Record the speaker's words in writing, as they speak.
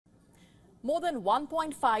More than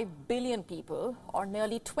 1.5 billion people, or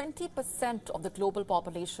nearly 20% of the global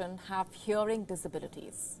population, have hearing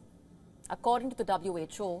disabilities. According to the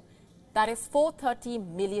WHO, that is 430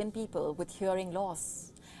 million people with hearing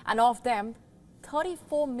loss. And of them,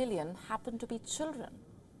 34 million happen to be children.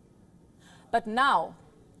 But now,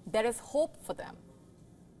 there is hope for them.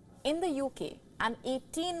 In the UK, an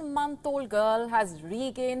 18-month-old girl has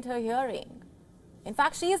regained her hearing. In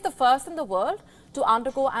fact, she is the first in the world to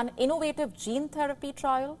undergo an innovative gene therapy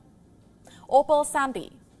trial. Opal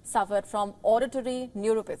Sandy suffered from auditory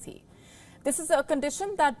neuropathy. This is a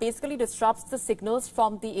condition that basically disrupts the signals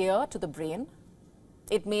from the ear to the brain.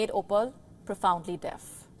 It made Opal profoundly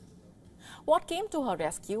deaf. What came to her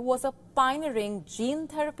rescue was a pioneering gene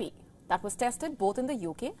therapy that was tested both in the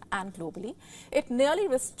UK and globally. It nearly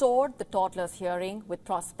restored the toddler's hearing with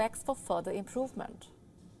prospects for further improvement.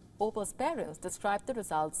 Opal's parents described the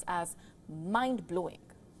results as mind-blowing.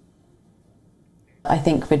 I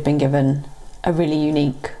think we'd been given a really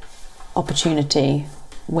unique opportunity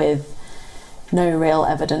with no real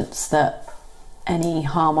evidence that any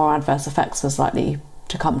harm or adverse effects was likely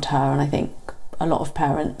to come to her, and I think a lot of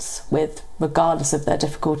parents, regardless of their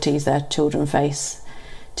difficulties their children face,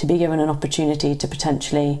 to be given an opportunity to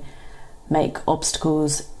potentially make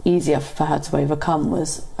obstacles easier for her to overcome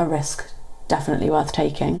was a risk definitely worth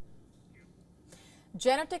taking.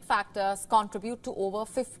 Genetic factors contribute to over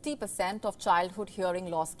 50% of childhood hearing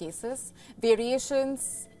loss cases.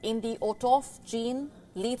 Variations in the OTOF gene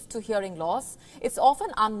leads to hearing loss. It's often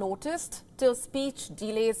unnoticed till speech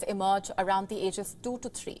delays emerge around the ages 2 to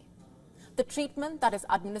 3. The treatment that is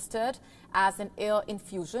administered as an ear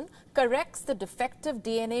infusion corrects the defective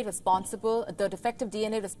DNA responsible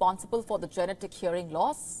for the genetic hearing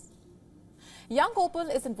loss. Young Opal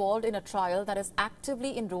is involved in a trial that is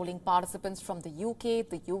actively enrolling participants from the UK,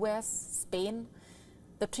 the US, Spain.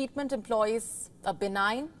 The treatment employs a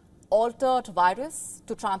benign, altered virus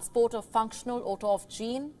to transport a functional OTOF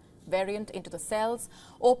gene variant into the cells.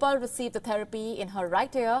 Opal received the therapy in her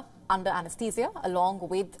right ear under anesthesia, along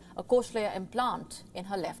with a cochlear implant in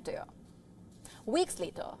her left ear. Weeks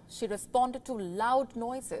later, she responded to loud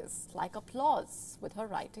noises like applause with her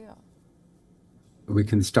right ear. We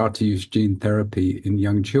can start to use gene therapy in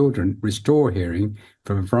young children, restore hearing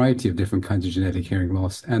for a variety of different kinds of genetic hearing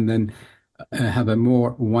loss, and then have a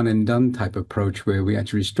more one-and-done type approach where we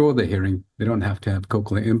actually restore the hearing. They don't have to have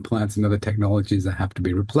cochlear implants and other technologies that have to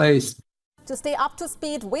be replaced. To stay up to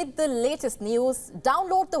speed with the latest news,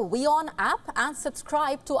 download the WION app and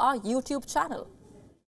subscribe to our YouTube channel.